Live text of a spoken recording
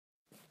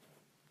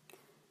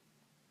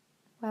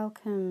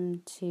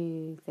Welcome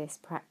to this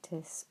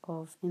practice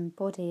of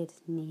Embodied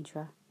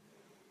Nidra,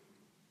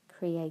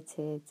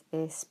 created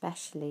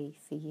especially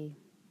for you.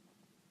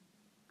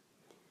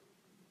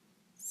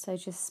 So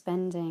just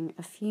spending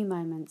a few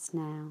moments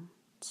now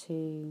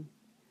to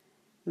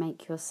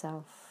make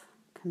yourself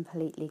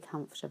completely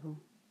comfortable,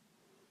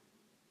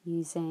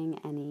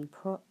 using any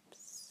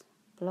props,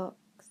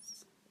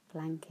 blocks,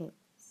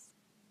 blankets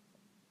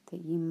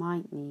that you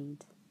might need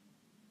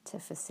to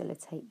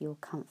facilitate your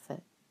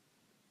comfort.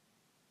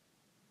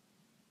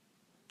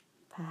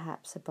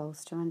 Perhaps a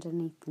bolster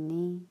underneath the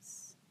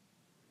knees,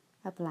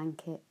 a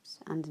blanket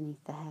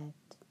underneath the head,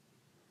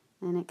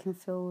 and it can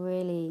feel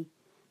really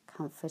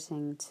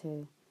comforting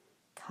to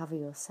cover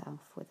yourself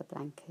with a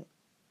blanket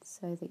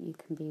so that you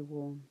can be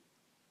warm.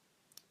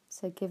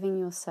 So giving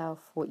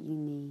yourself what you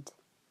need.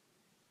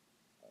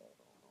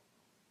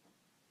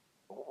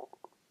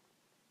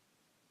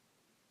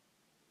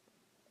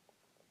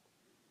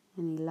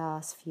 Any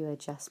last few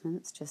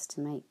adjustments just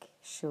to make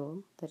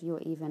sure that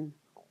you're even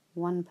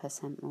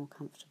 1% more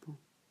comfortable.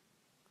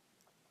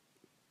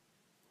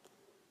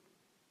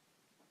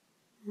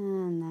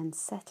 And then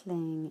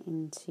settling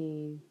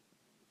into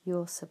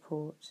your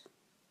support.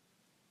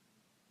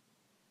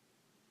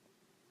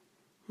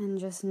 And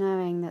just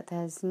knowing that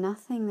there's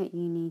nothing that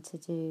you need to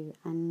do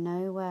and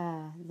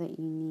nowhere that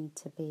you need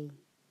to be.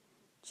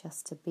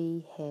 Just to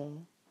be here,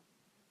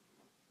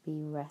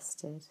 be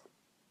rested,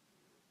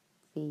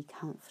 be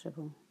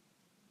comfortable,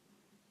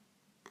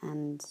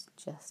 and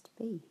just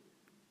be.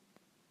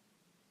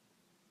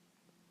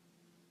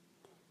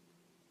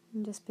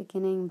 And just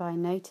beginning by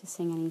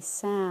noticing any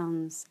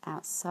sounds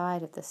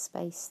outside of the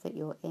space that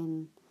you're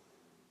in.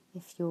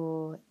 If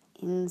you're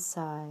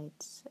inside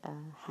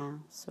a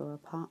house or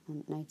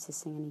apartment,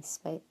 noticing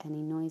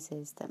any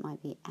noises that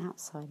might be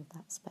outside of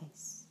that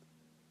space,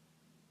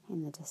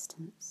 in the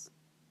distance.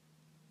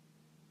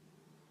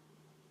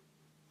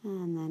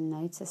 And then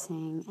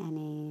noticing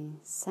any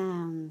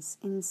sounds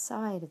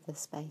inside of the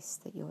space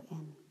that you're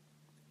in,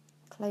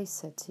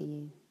 closer to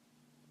you.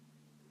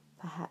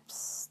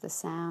 Perhaps the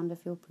sound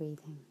of your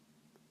breathing,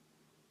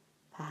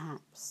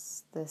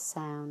 perhaps the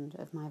sound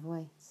of my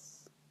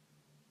voice,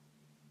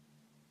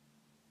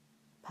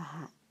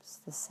 perhaps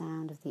the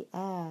sound of the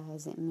air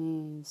as it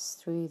moves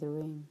through the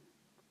room.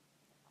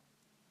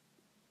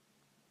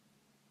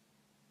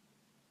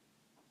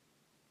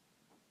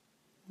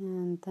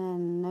 And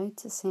then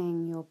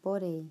noticing your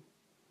body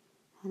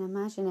and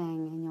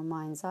imagining in your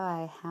mind's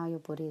eye how your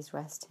body is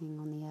resting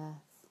on the earth.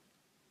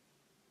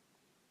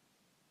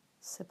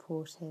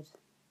 Supported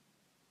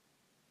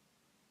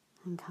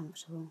and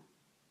comfortable.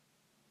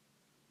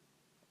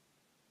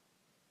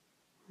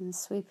 And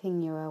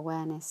sweeping your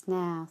awareness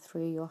now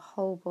through your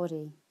whole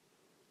body,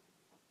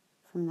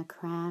 from the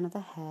crown of the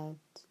head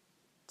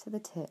to the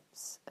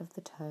tips of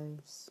the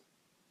toes.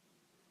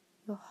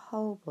 Your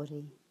whole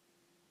body,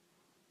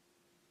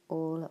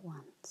 all at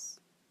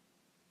once.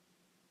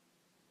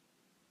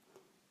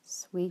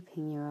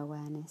 Sweeping your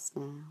awareness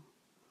now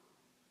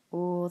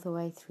all the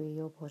way through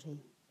your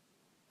body,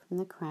 from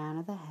the crown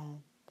of the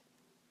head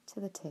to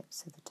the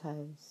tips of the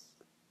toes.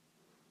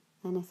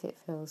 And if it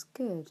feels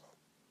good,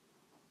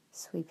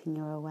 sweeping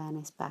your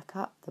awareness back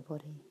up the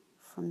body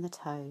from the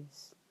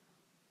toes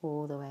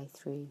all the way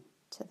through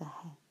to the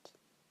head.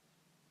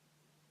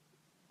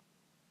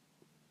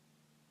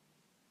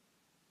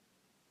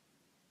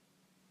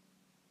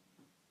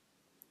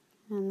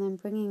 And then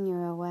bringing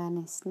your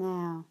awareness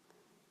now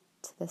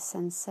to the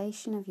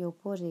sensation of your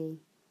body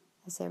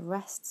as it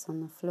rests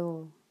on the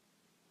floor.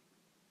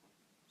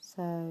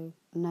 So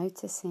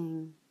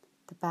noticing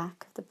the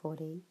back of the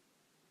body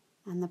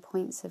and the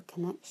points of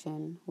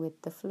connection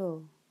with the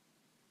floor.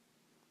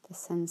 The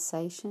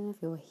sensation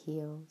of your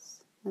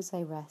heels as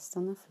they rest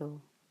on the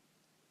floor.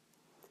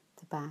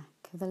 The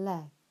back of the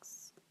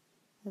legs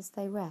as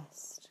they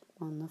rest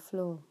on the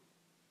floor.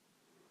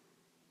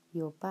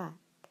 Your back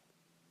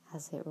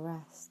as it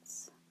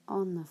rests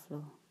on the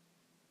floor.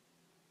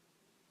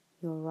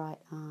 Your right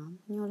arm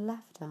and your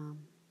left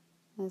arm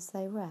as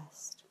they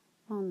rest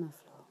on the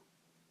floor.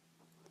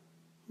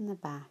 And the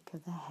back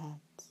of the head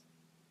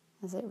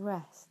as it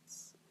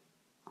rests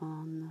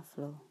on the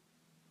floor.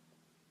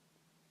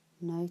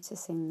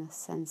 Noticing the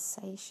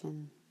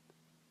sensation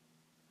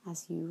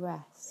as you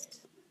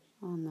rest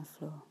on the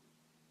floor.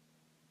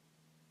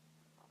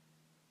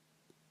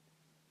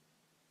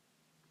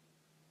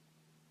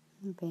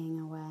 And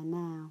being aware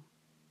now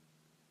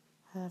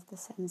of the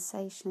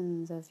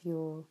sensations of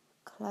your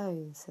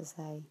clothes as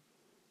they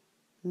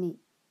meet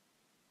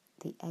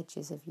the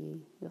edges of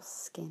you, your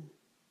skin.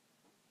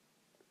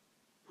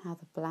 How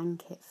the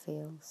blanket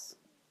feels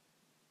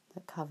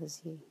that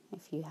covers you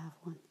if you have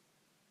one.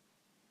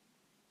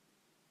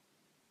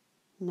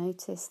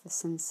 Notice the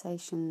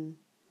sensation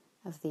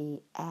of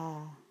the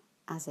air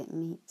as it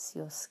meets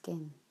your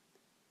skin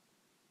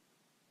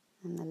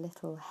and the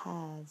little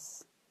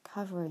hairs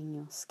covering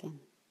your skin.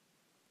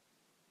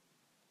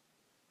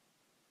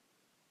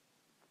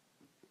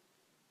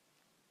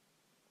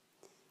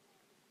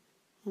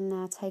 And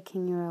now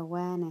taking your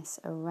awareness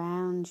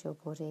around your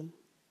body,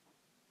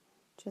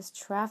 just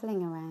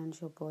travelling around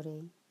your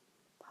body,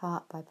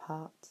 part by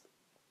part,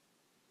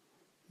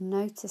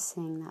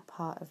 noticing that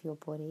part of your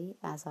body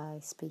as I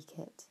speak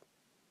it,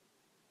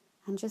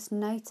 and just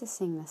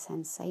noticing the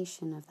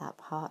sensation of that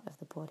part of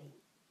the body.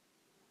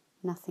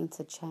 Nothing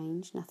to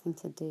change, nothing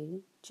to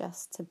do,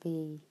 just to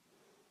be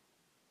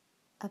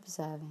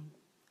observing,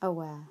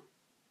 aware.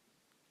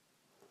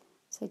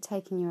 So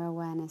taking your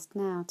awareness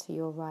now to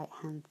your right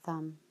hand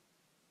thumb,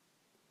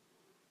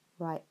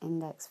 right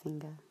index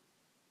finger,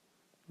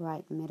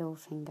 right middle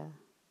finger,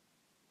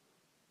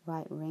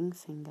 right ring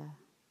finger,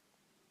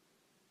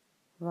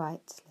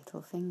 right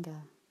little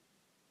finger.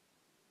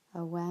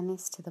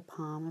 Awareness to the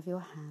palm of your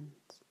hand,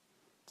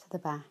 to the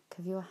back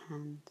of your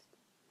hand,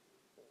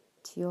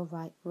 to your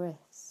right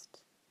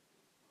wrist,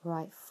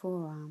 right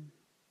forearm.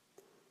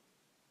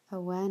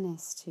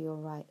 Awareness to your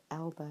right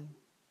elbow,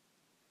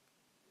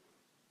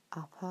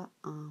 upper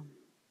arm,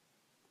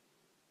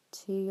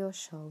 to your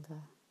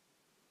shoulder,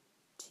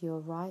 to your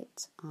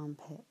right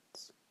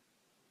armpit,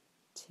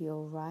 to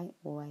your right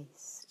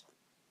waist,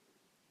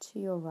 to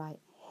your right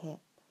hip.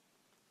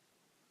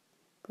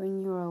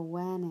 Bring your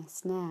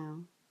awareness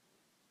now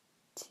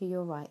to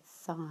your right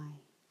thigh,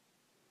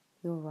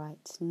 your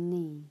right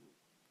knee,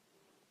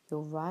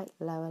 your right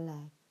lower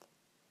leg,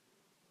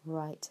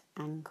 right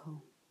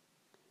ankle,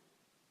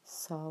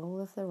 sole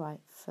of the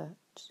right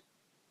foot,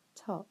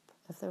 top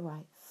of the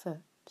right foot,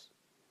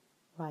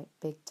 right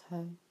big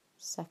toe,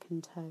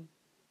 second toe,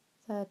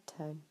 third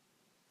toe,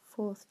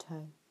 fourth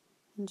toe,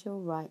 and your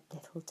right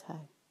little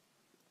toe.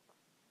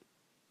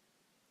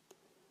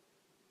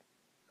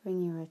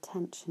 Bring your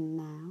attention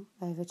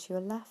now over to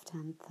your left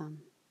hand thumb,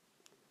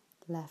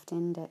 left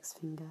index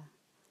finger,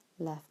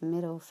 left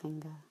middle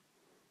finger,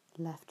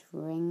 left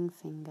ring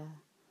finger,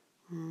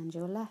 and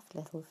your left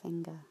little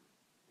finger,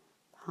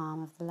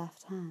 palm of the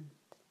left hand,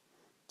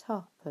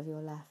 top of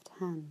your left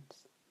hand,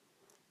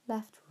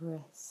 left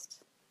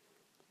wrist,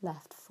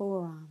 left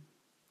forearm,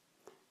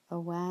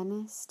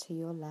 awareness to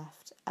your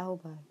left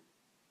elbow,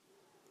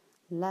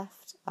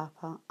 left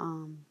upper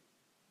arm,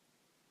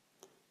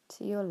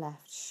 to your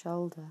left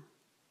shoulder,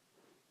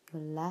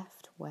 your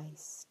left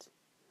waist,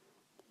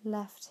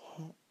 left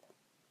hip.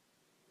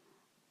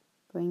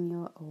 Bring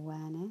your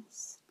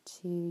awareness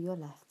to your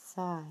left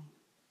thigh,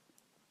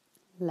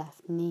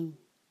 left knee,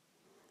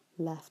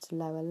 left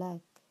lower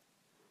leg,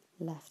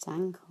 left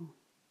ankle,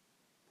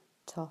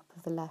 top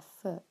of the left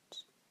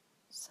foot,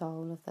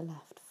 sole of the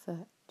left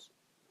foot,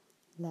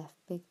 left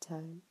big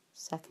toe,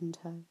 second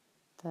toe,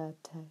 third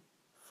toe,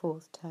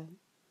 fourth toe,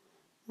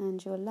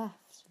 and your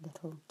left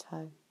little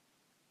toe.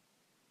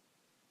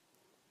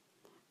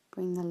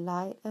 Bring the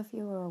light of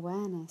your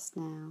awareness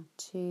now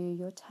to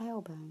your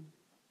tailbone,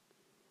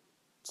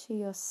 to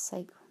your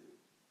sacrum,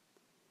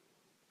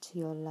 to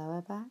your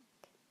lower back,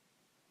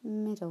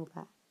 middle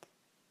back,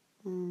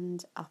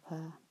 and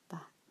upper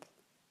back.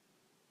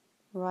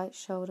 Right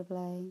shoulder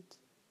blade,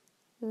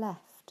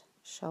 left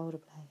shoulder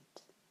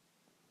blade,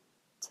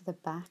 to the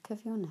back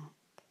of your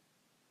neck,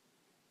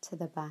 to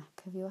the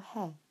back of your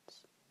head,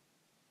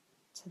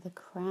 to the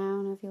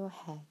crown of your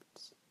head,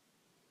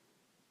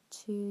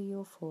 to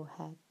your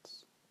forehead,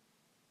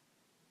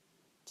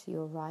 to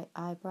your right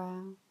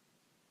eyebrow,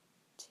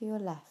 to your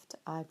left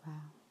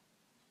eyebrow,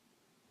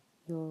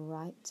 your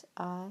right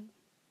eye,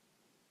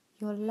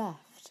 your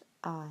left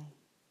eye,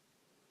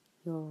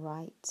 your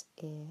right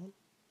ear,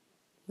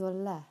 your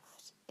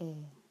left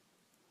ear,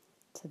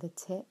 to the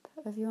tip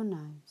of your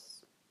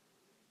nose,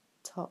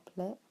 top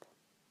lip,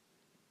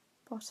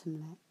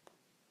 bottom lip,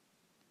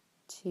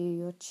 to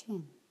your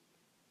chin,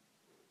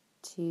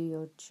 to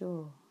your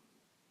jaw,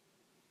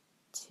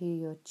 to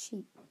your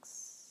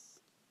cheeks.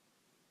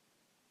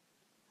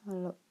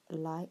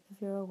 Light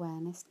of your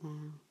awareness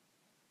now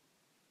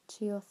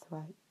to your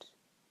throat,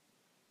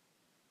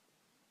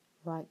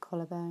 right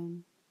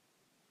collarbone,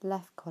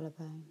 left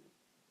collarbone,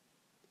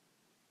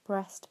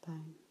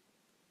 breastbone,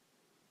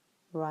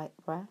 right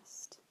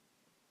breast,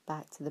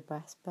 back to the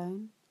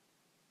breastbone,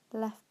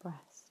 left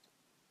breast,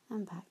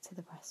 and back to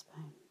the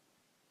breastbone,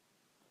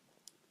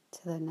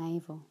 to the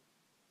navel,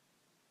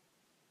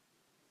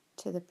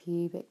 to the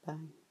pubic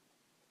bone,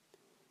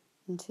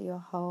 into your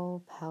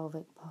whole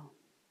pelvic bowl.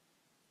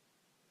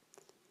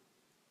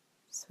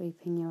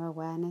 Sweeping your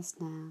awareness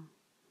now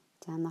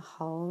down the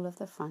whole of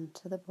the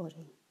front of the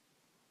body,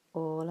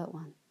 all at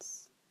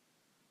once.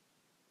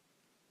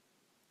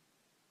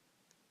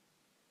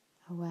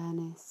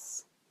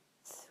 Awareness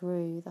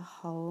through the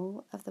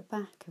whole of the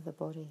back of the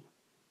body,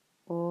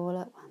 all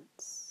at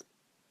once.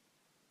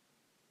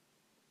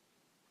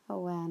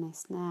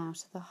 Awareness now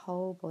to the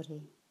whole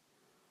body,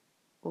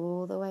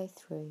 all the way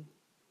through,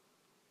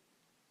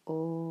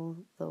 all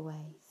the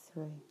way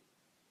through.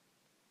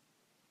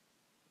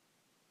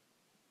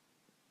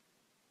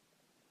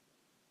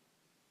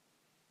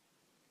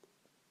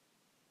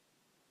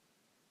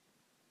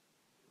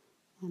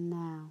 And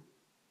now,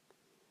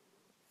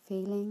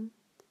 feeling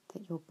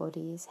that your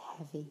body is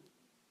heavy,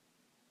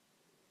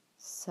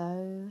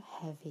 so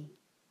heavy,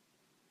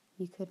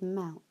 you could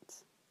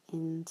melt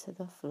into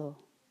the floor.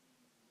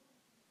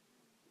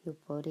 Your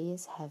body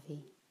is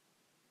heavy.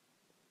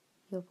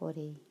 Your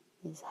body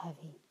is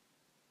heavy.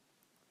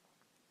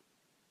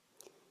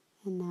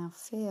 And now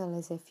feel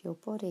as if your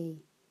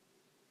body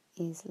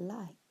is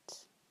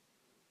light,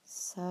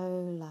 so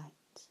light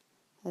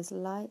as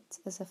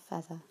a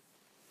feather.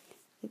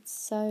 It's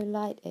so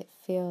light it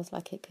feels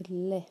like it could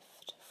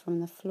lift from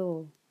the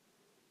floor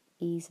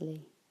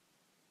easily.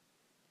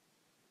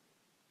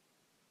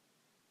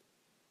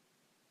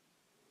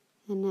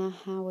 And now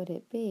how would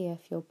it be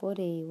if your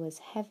body was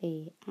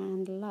heavy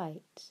and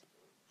light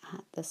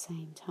at the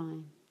same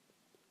time?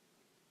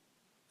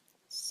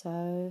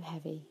 So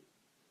heavy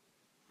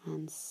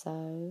and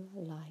so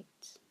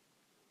light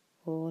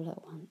all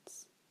at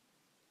once.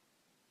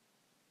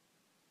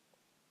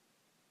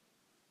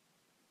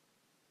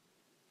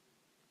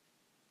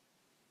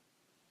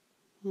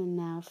 And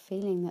now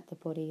feeling that the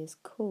body is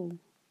cool.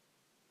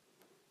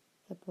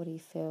 The body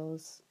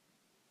feels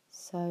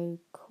so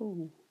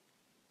cool.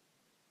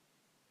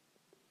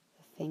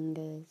 The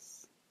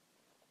fingers,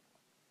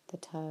 the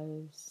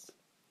toes,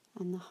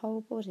 and the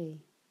whole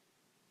body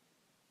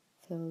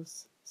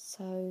feels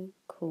so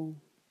cool.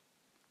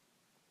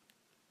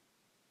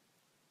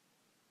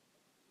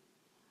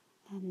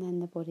 And then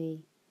the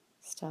body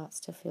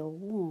starts to feel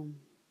warm.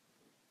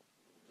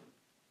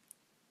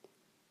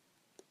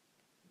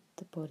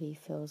 The body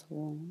feels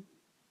warm.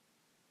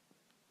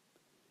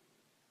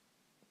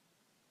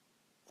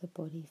 The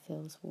body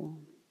feels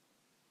warm.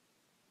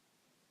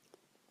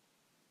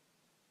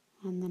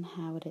 And then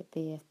how would it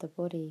be if the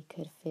body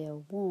could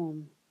feel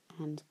warm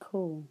and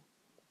cool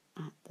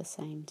at the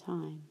same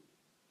time?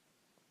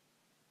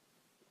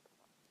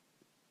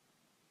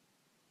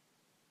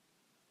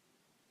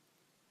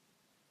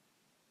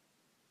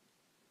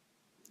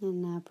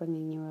 And now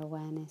bringing your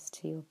awareness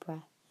to your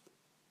breath.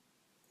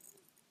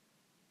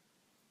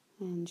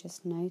 And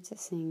just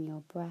noticing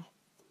your breath.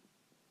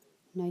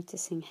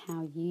 Noticing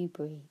how you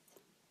breathe.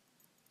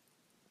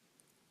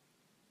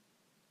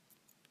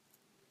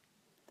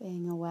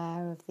 Being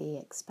aware of the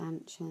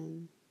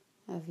expansion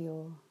of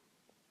your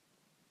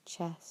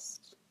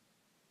chest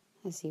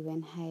as you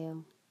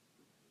inhale.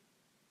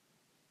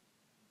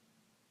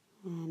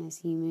 And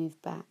as you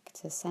move back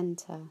to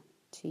center,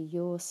 to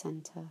your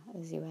center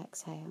as you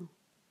exhale.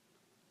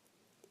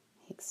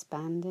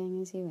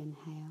 Expanding as you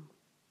inhale.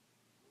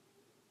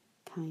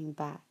 Coming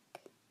back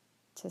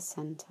to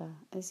center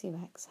as you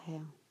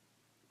exhale.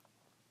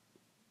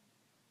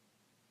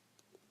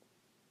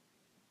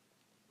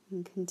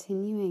 And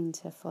continuing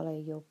to follow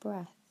your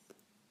breath.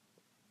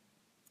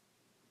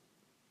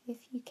 If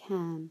you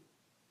can,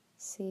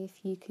 see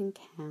if you can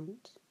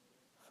count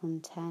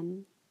from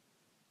 10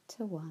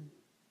 to 1.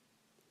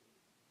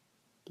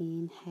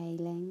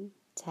 Inhaling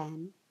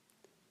 10,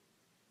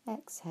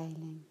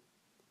 exhaling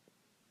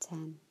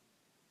 10.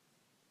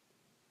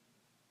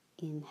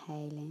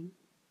 Inhaling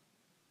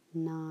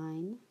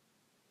 9,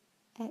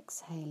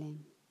 exhaling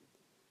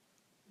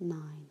 9,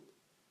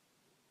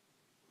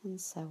 and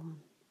so on,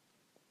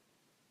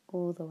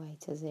 all the way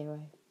to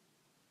 0.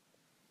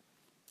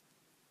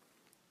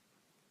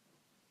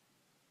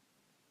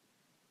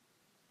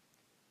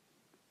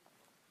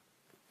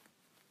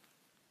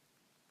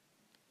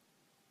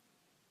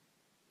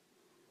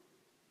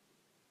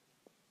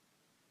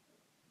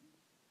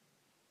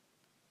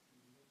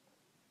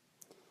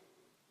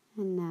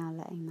 And now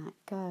letting that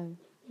go,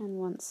 and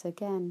once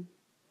again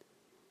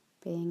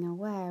being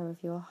aware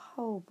of your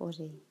whole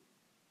body.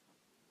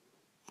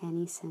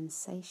 Any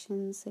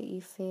sensations that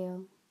you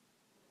feel,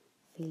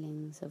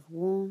 feelings of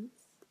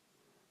warmth,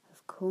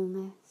 of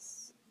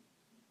coolness,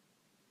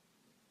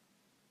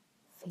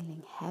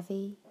 feeling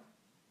heavy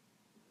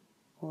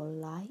or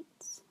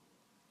light,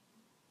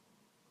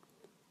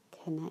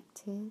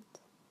 connected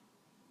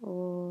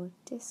or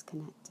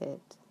disconnected,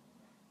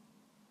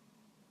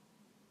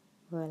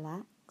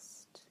 relaxed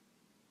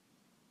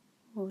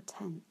or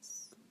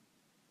tense.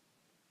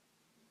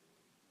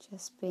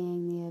 Just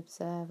being the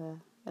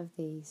observer of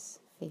these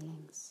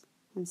feelings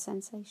and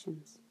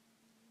sensations.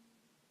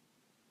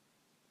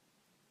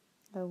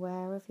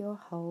 Aware of your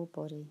whole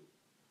body,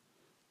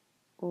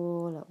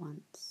 all at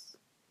once,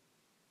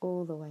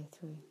 all the way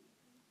through.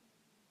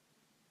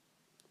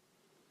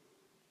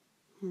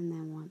 And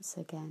then once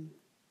again,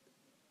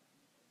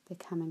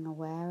 becoming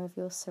aware of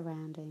your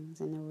surroundings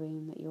in the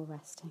room that you're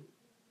resting.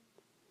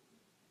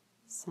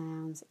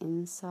 Sounds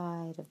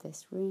inside of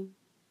this room,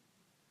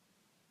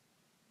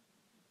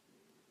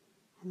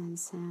 and then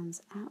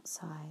sounds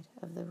outside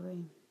of the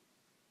room.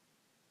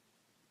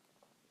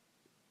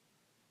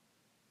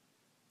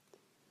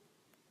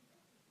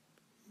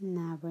 And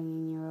now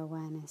bringing your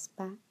awareness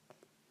back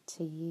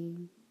to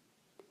you,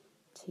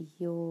 to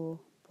your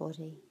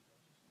body,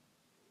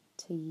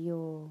 to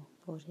your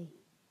body.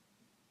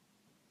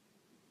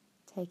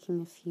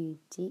 Taking a few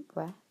deep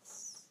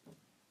breaths,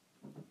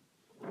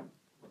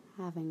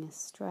 having a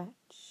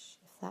stretch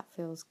if that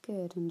feels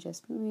good, and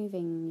just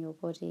moving your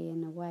body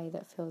in a way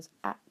that feels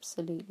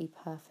absolutely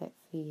perfect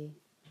for you.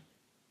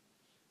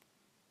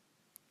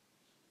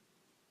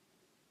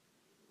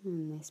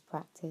 And this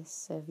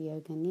practice of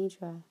Yoga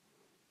Nidra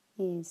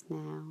is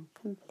now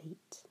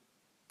complete.